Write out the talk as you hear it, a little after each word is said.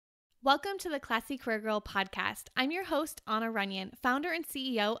Welcome to the Classy Career Girl podcast. I'm your host, Anna Runyon, founder and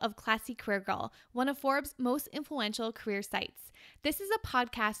CEO of Classy Career Girl, one of Forbes' most influential career sites. This is a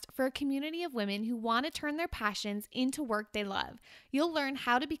podcast for a community of women who want to turn their passions into work they love. You'll learn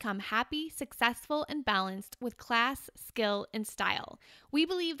how to become happy, successful, and balanced with class, skill, and style. We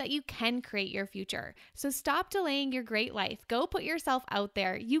believe that you can create your future. So stop delaying your great life. Go put yourself out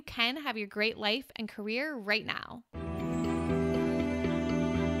there. You can have your great life and career right now.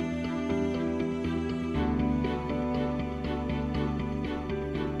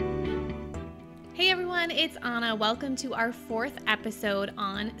 Hey everyone, it's Anna. Welcome to our fourth episode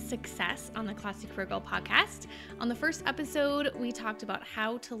on success on the Classy Career Girl podcast. On the first episode, we talked about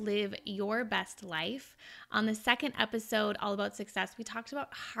how to live your best life. On the second episode, all about success, we talked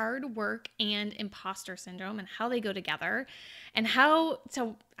about hard work and imposter syndrome and how they go together and how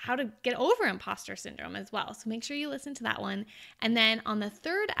to get over imposter syndrome as well. So make sure you listen to that one. And then on the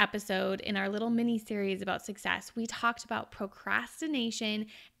third episode in our little mini series about success, we talked about procrastination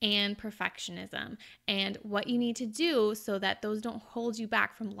and perfectionism and what you need to do so that those don't hold you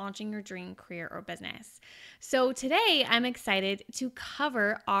back from launching your dream career or business. So today I'm excited to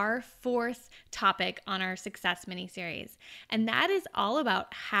cover our fourth topic on our success mini series, and that is all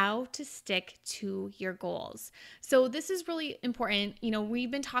about how to stick to your goals. So this is really important. We've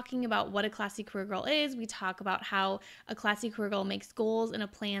been talking about what a classy career girl is. We talk about how a classy career girl makes goals and a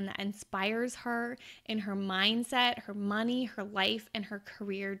plan that inspires her in her mindset, her money, her life, and her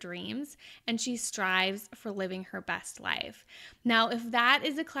career dreams, and she strives for living her best life. Now, if that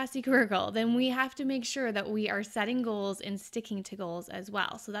is a classy career girl, then we have to make sure that we are setting goals and sticking to goals as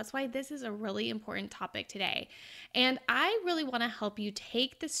well. So that's why this is a really important topic today. And I really want to help you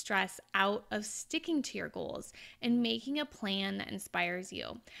take the stress out of sticking to your goals and making a plan that inspires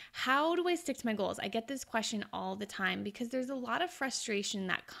you. How do I stick to my goals? I get this question all the time because there's a lot of frustration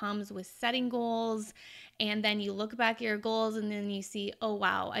that comes with setting goals, and then you look back at your goals and then you see, oh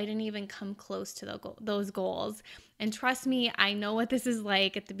wow, I didn't even come close to those goals. And trust me, I know what this is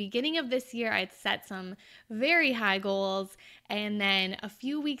like. At the beginning of this year, I'd set some very high goals, and then a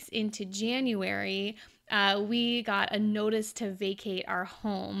few weeks into January, we got a notice to vacate our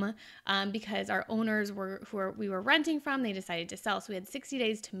home because our owners we were renting from, they decided to sell. So we had 60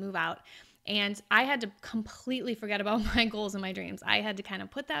 days to move out. And I had to completely forget about my goals and my dreams. I had to kind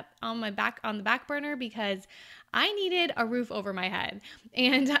of put that on the back burner because I needed a roof over my head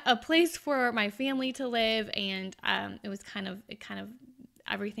and a place for my family to live. And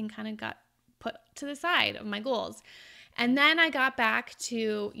everything kind of got put to the side of my goals. And then I got back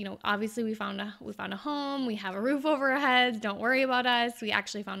to, obviously we found a home, we have a roof over our heads, don't worry about us. We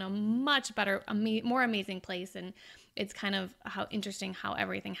actually found a much better, more amazing place, and it's kind of interesting how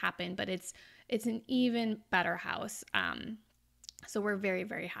everything happened, but it's an even better house. So we're very,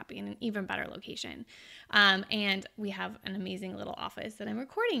 very happy, in an even better location. And we have an amazing little office that I'm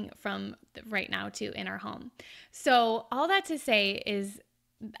recording from right now too in our home. So all that to say is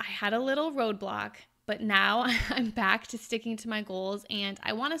I had a little roadblock, but now I'm back to sticking to my goals. And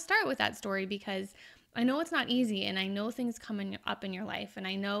I want to start with that story because I know it's not easy, and I know things come up in your life, and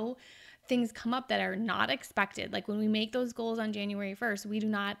I know things come up that are not expected. Like when we make those goals on January 1st, we do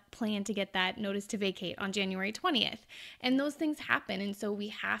not plan to get that notice to vacate on January 20th. And those things happen. And so we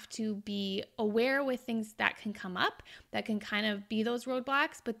have to be aware with things that can come up, that can kind of be those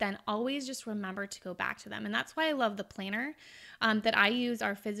roadblocks, but then always just remember to go back to them. And that's why I love the planner that I use,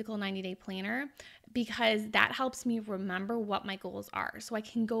 our physical 90-day planner, because that helps me remember what my goals are. So I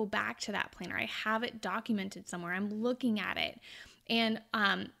can go back to that planner. I have it documented somewhere. I'm looking at it. And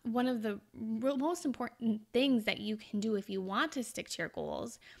one of the most important things that you can do if you want to stick to your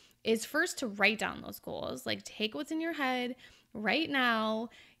goals is first to write down those goals. Like take what's in your head right now,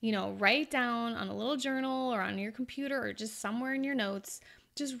 write down on a little journal or on your computer or just somewhere in your notes.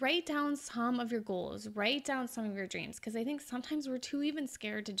 Just write down some of your goals, write down some of your dreams, because I think sometimes we're too even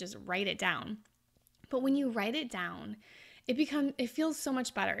scared to just write it down. But when you write it down, it feels so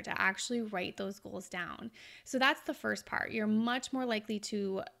much better to actually write those goals down. So that's the first part. You're much more likely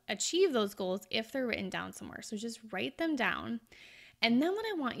to achieve those goals if they're written down somewhere. So just write them down. And then what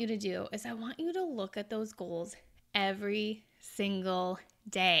I want you to do is I want you to look at those goals every single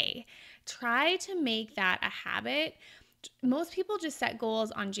day. Try to make that a habit. Most people just set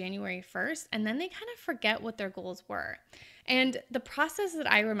goals on January 1st, and then they kind of forget what their goals were. And the process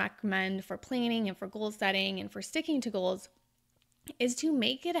that I recommend for planning and for goal setting and for sticking to goals is to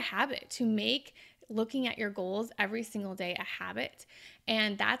make it a habit, to make looking at your goals every single day a habit.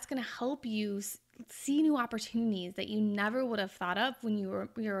 And that's going to help you see new opportunities that you never would have thought of when you're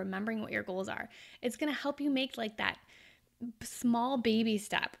remembering what your goals are. It's going to help you make like that small baby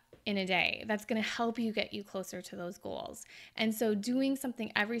step in a day that's going to help you get you closer to those goals. And so doing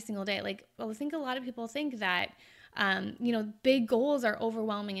something every single day, like, I think a lot of people think that, big goals are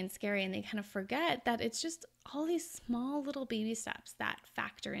overwhelming and scary, and they kind of forget that it's just all these small little baby steps that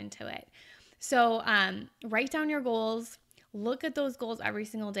factor into it. So write down your goals. Look at those goals every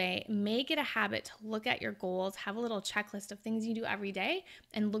single day. Make it a habit to look at your goals. Have a little checklist of things you do every day,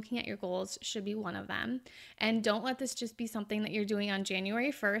 and looking at your goals should be one of them. And don't let this just be something that you're doing on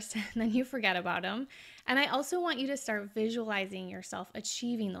January 1st and then you forget about them. And I also want you to start visualizing yourself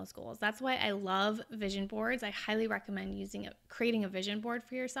achieving those goals. That's why I love vision boards. I highly recommend creating a vision board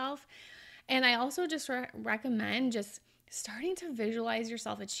for yourself. And I also just recommend just starting to visualize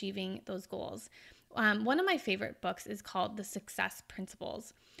yourself achieving those goals. One of my favorite books is called The Success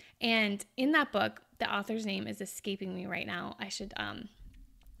Principles. And in that book, the author's name is escaping me right now. I should,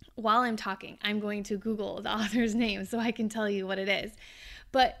 while I'm talking, I'm going to Google the author's name so I can tell you what it is.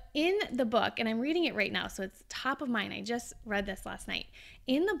 But in the book, and I'm reading it right now, so it's top of mind. I just read this last night.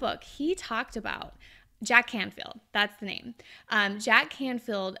 In the book, he talked about Jack Canfield, that's the name. Jack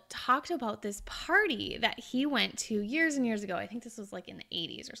Canfield talked about this party that he went to years and years ago. I think this was like in the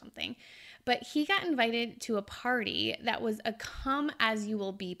 80s or something. But he got invited to a party that was a come as you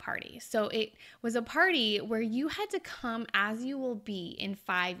will be party. So it was a party where you had to come as you will be in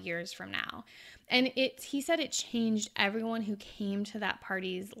 5 years from now. And he said it changed everyone who came to that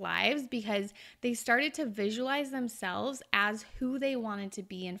party's lives, because they started to visualize themselves as who they wanted to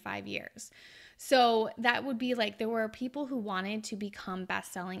be in 5 years. So that would be like, there were people who wanted to become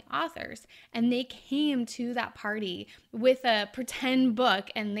best-selling authors, and they came to that party with a pretend book,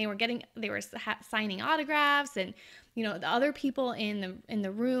 and they were signing autographs, and the other people in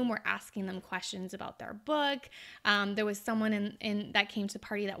the room were asking them questions about their book. There was someone in that came to the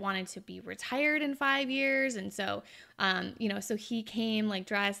party that wanted to be retired in 5 years, and so so he came like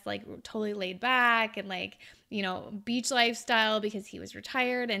dressed like totally laid back and like beach lifestyle because he was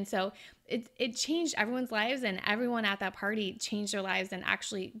retired. And so it changed everyone's lives, and everyone at that party changed their lives and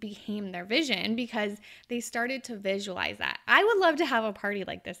actually became their vision because they started to visualize that. I would love to have a party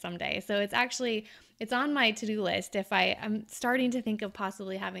like this someday. So it's on my to-do list. If I'm starting to think of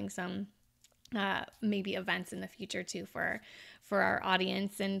possibly having some maybe events in the future too for our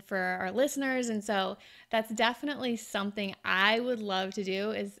audience and for our listeners. And so that's definitely something I would love to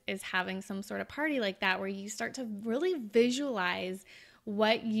do is having some sort of party like that, where you start to really visualize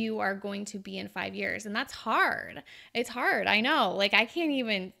what you are going to be in 5 years. And that's hard. It's hard. I know. Like I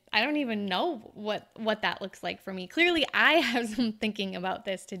don't even know what that looks like for me. Clearly I have some thinking about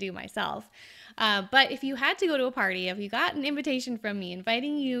this to do myself. But if you had to go to a party, if you got an invitation from me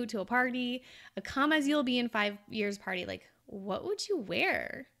inviting you to a party, a come as you'll be in 5 years party, like what would you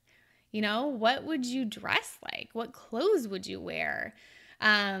wear? What would you dress like? What clothes would you wear?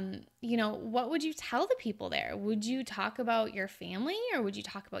 What would you tell the people there? Would you talk about your family, or would you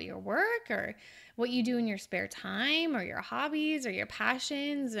talk about your work, or what you do in your spare time, or your hobbies, or your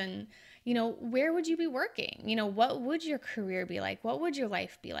passions? And, where would you be working? What would your career be like? What would your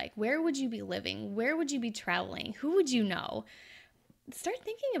life be like? Where would you be living? Where would you be traveling? Who would you know? Start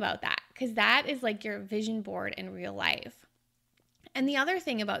thinking about that, because that is like your vision board in real life. And the other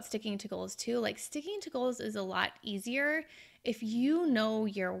thing about sticking to goals too, like sticking to goals is a lot easier if you know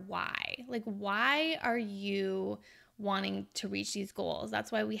your why. Like, why are you wanting to reach these goals? That's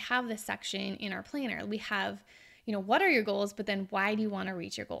why we have this section in our planner. We have, what are your goals, but then why do you want to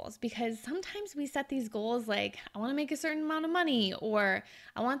reach your goals? Because sometimes we set these goals like, I want to make a certain amount of money, or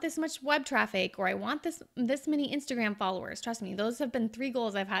I want this much web traffic, or I want this many Instagram followers. Trust me, those have been 3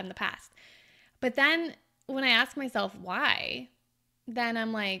 goals I've had in the past. But then when I ask myself why, then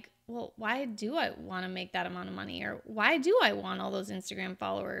I'm like, well, why do I want to make that amount of money? Or why do I want all those Instagram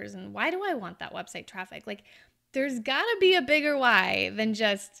followers? And why do I want that website traffic? Like, there's got to be a bigger why than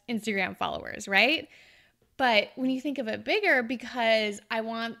just Instagram followers, right? But when you think of it bigger, because I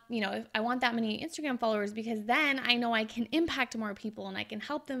want, if I want that many Instagram followers, because then I know I can impact more people and I can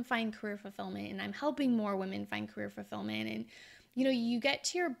help them find career fulfillment, and I'm helping more women find career fulfillment. And you get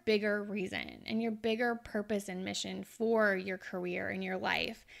to your bigger reason and your bigger purpose and mission for your career and your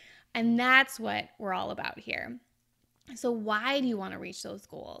life. And that's what we're all about here. So why do you want to reach those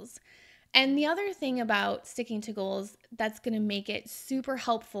goals? And the other thing about sticking to goals that's going to make it super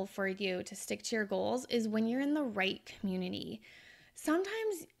helpful for you to stick to your goals is when you're in the right community.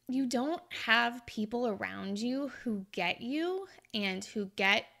 Sometimes you don't have people around you who get you and who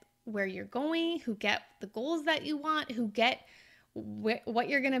get where you're going, who get the goals that you want, who get what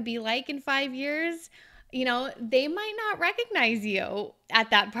you're going to be like in 5 years. they might not recognize you at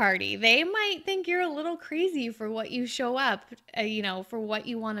that party. They might think you're a little crazy for what you show up, for what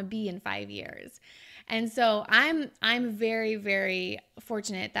you want to be in 5 years. And so I'm very, very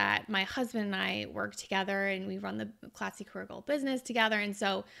fortunate that my husband and I work together and we run the Classy Career Goal business together. And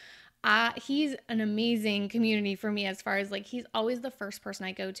so he's an amazing community for me, as far as like, he's always the first person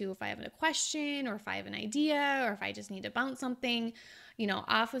I go to if I have a question or if I have an idea or if I just need to bounce something,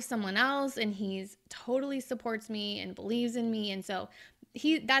 off of someone else. And he's totally supports me and believes in me. And so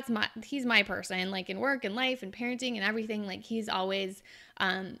he's my person, like in work and life and parenting and everything. Like he's always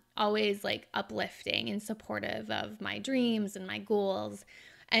like uplifting and supportive of my dreams and my goals.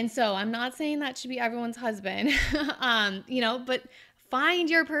 And so I'm not saying that should be everyone's husband, but find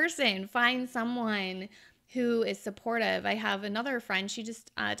your person, find someone who is supportive. I have another friend, she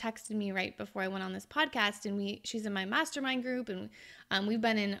just texted me right before I went on this podcast, and she's in my mastermind group, and we've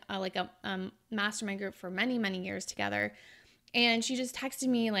been in a mastermind group for many, many years together. And she just texted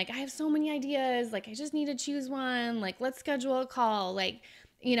me like, I have so many ideas, like I just need to choose one, like let's schedule a call,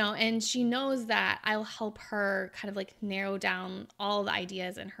 and she knows that I'll help her kind of like narrow down all the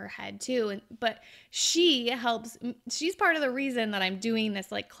ideas in her head too. But she's part of the reason that I'm doing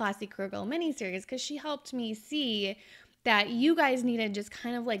this like Classy Career Goal mini series, because she helped me see that you guys needed just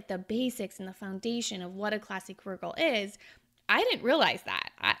kind of like the basics and the foundation of what a Classy Career Goal is. I didn't realize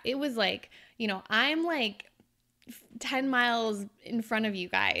that. It was like, I'm like 10 miles in front of you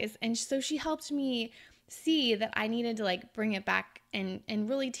guys. And so she helped me see that I needed to like bring it back and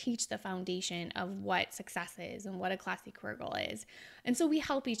really teach the foundation of what success is and what a Classy Career Goal is. And so we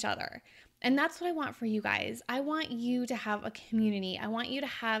help each other. And that's what I want for you guys. I want you to have a community. I want you to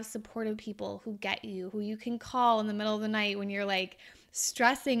have supportive people who get you, who you can call in the middle of the night when you're like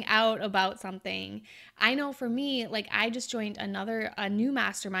stressing out about something. I know for me, like I just joined a new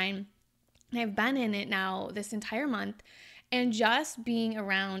mastermind. I've been in it now this entire month, and just being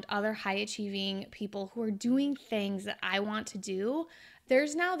around other high achieving people who are doing things that I want to do,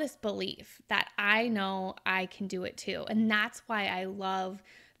 there's now this belief that I know I can do it too. And that's why I love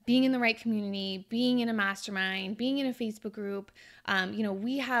being in the right community, being in a mastermind, being in a Facebook group.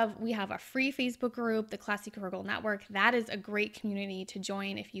 We have a free Facebook group, the Classy Career Goal Network. That is a great community to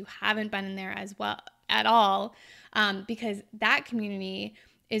join if you haven't been in there as well at all, because that community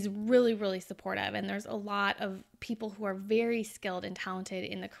is really, really supportive. And there's a lot of people who are very skilled and talented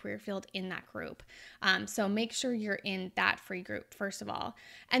in the career field in that group. So make sure you're in that free group, first of all.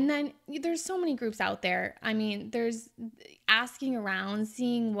 And then there's so many groups out there. I mean, there's asking around,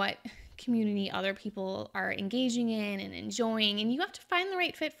 seeing what community other people are engaging in and enjoying, and you have to find the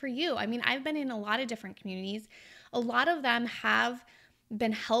right fit for you. I mean, I've been in a lot of different communities. A lot of them have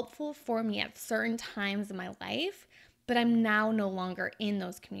been helpful for me at certain times in my life, but I'm now no longer in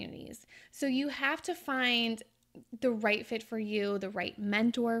those communities. So you have to find the right fit for you, the right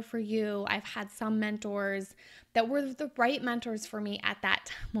mentor for you. I've had some mentors that were the right mentors for me at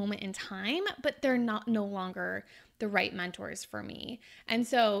that moment in time, but they're no longer the right mentors for me. And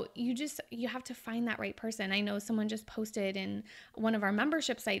so you have to find that right person. I know someone just posted in one of our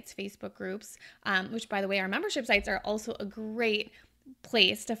membership sites Facebook groups, which by the way, our membership sites are also a great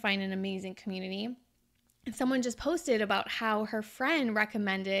place to find an amazing community. Someone just posted about how her friend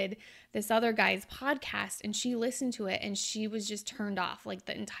recommended this other guy's podcast, and she listened to it and she was just turned off like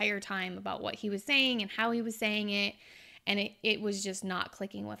the entire time about what he was saying and how he was saying it. And it was just not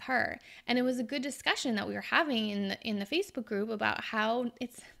clicking with her. And it was a good discussion that we were having in the Facebook group about how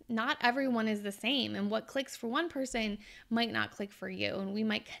it's not everyone is the same, and what clicks for one person might not click for you, and we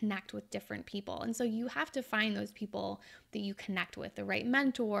might connect with different people. And so you have to find those people that you connect with, the right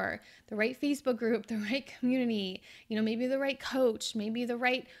mentor, the right Facebook group, the right community, maybe the right coach, maybe the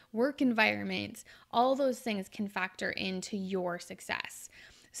right work environment. All those things can factor into your success.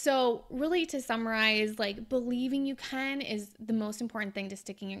 So really, to summarize, like, believing you can is the most important thing to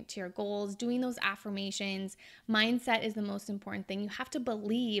sticking to your goals. Doing those affirmations, mindset is the most important thing. You have to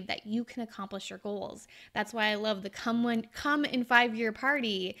believe that you can accomplish your goals. That's why I love the come in 5-year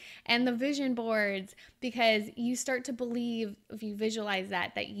party and the vision boards, because you start to believe, if you visualize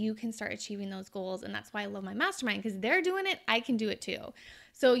that you can start achieving those goals. And that's why I love my mastermind, because they're doing it, I can do it too.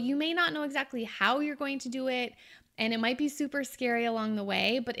 So you may not know exactly how you're going to do it, and it might be super scary along the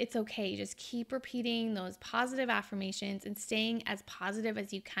way, but it's okay. Just keep repeating those positive affirmations and staying as positive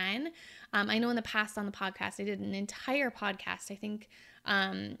as you can. I know in the past on the podcast, I did an entire podcast, I think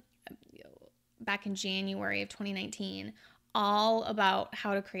back in January of 2019, all about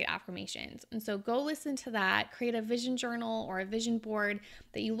how to create affirmations. And so go listen to that, create a vision journal or a vision board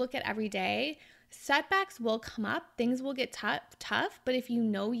that you look at every day. Setbacks will come up, things will get tough, but if you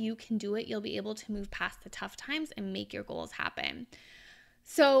know you can do it, you'll be able to move past the tough times and make your goals happen.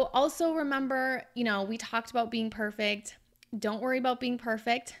 So also remember, we talked about being perfect. Don't worry about being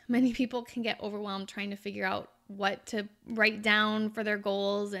perfect. Many people can get overwhelmed trying to figure out what to write down for their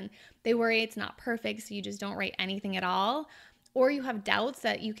goals, and they worry it's not perfect, so you just don't write anything at all. Or you have doubts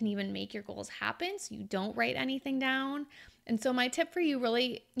that you can even make your goals happen, so you don't write anything down. And so my tip for you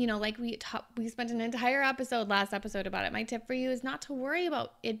really, like we spent an entire last episode about it. My tip for you is not to worry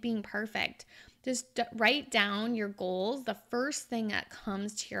about it being perfect. Just write down your goals, the first thing that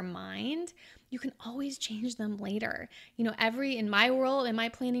comes to your mind. You can always change them later. In my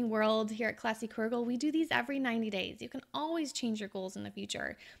planning world here at Classy Career Girl, we do these every 90 days. You can always change your goals in the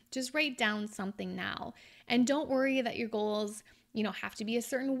future. Just write down something now. And don't worry that your goals, have to be a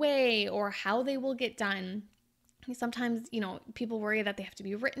certain way or how they will get done. Sometimes, people worry that they have to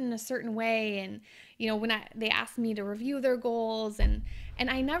be written a certain way. And, when they ask me to review their goals and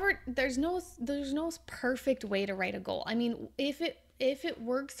there's no perfect way to write a goal. I mean, if it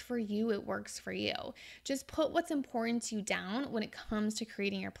works for you, it works for you. Just put what's important to you down when it comes to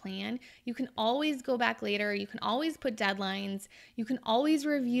creating your plan. You can always go back later. You can always put deadlines. You can always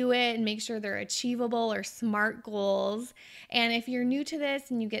review it and make sure they're achievable or SMART goals. And if you're new to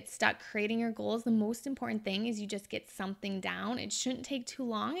this and you get stuck creating your goals, the most important thing is you just get something down. It shouldn't take too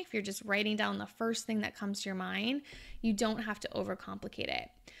long. If you're just writing down the first thing that comes to your mind, you don't have to overcomplicate it.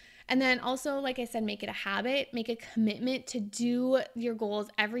 And then also, like I said, make it a habit, make a commitment to do your goals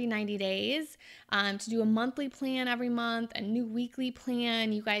every 90 days, to do a monthly plan every month, a new weekly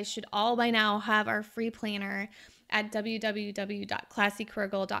plan. You guys should all by now have our free planner at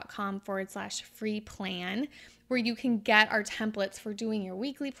www.classycareergirl.com/free plan, where you can get our templates for doing your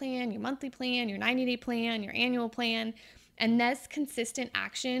weekly plan, your monthly plan, your 90-day plan, your annual plan. And this consistent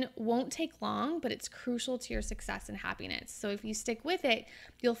action won't take long, but it's crucial to your success and happiness. So if you stick with it,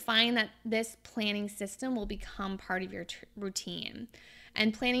 you'll find that this planning system will become part of your routine.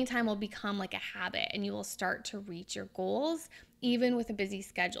 And planning time will become like a habit, and you will start to reach your goals even with a busy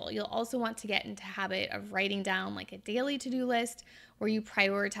schedule. You'll also want to get into habit of writing down like a daily to-do list where you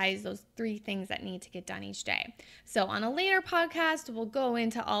prioritize those 3 things that need to get done each day. So on a later podcast, we'll go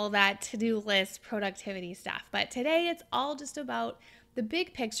into all that to-do list productivity stuff. But today it's all just about the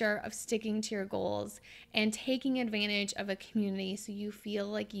big picture of sticking to your goals and taking advantage of a community so you feel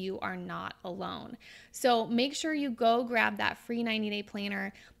like you are not alone. So make sure you go grab that free 90-day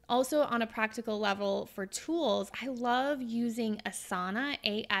planner. Also, on a practical level for tools, I love using Asana,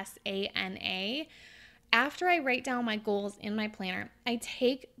 ASANA. After I write down my goals in my planner, I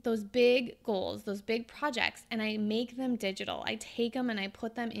take those big goals, those big projects, and I make them digital. I take them and I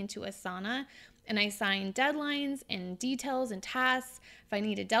put them into Asana, and I assign deadlines and details and tasks. If I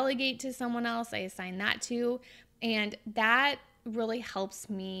need to delegate to someone else, I assign that too. And that really helps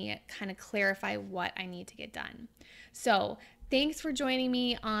me kind of clarify what I need to get done. So thanks for joining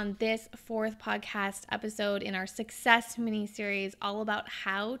me on this 4th podcast episode in our Success mini-series all about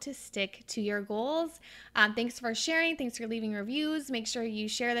how to stick to your goals. Thanks for sharing. Thanks for leaving reviews. Make sure you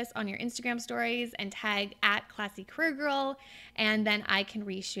share this on your Instagram stories and tag at Classy Career Girl, and then I can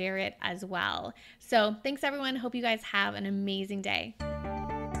reshare it as well. So thanks, everyone. Hope you guys have an amazing day.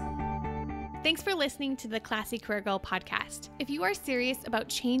 Thanks for listening to the Classy Career Girl podcast. If you are serious about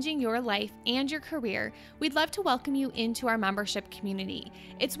changing your life and your career, we'd love to welcome you into our membership community.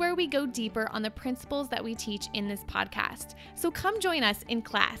 It's where we go deeper on the principles that we teach in this podcast. So come join us in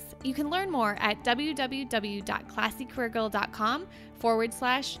class. You can learn more at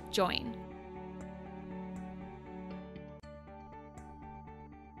www.classycareergirl.com/join.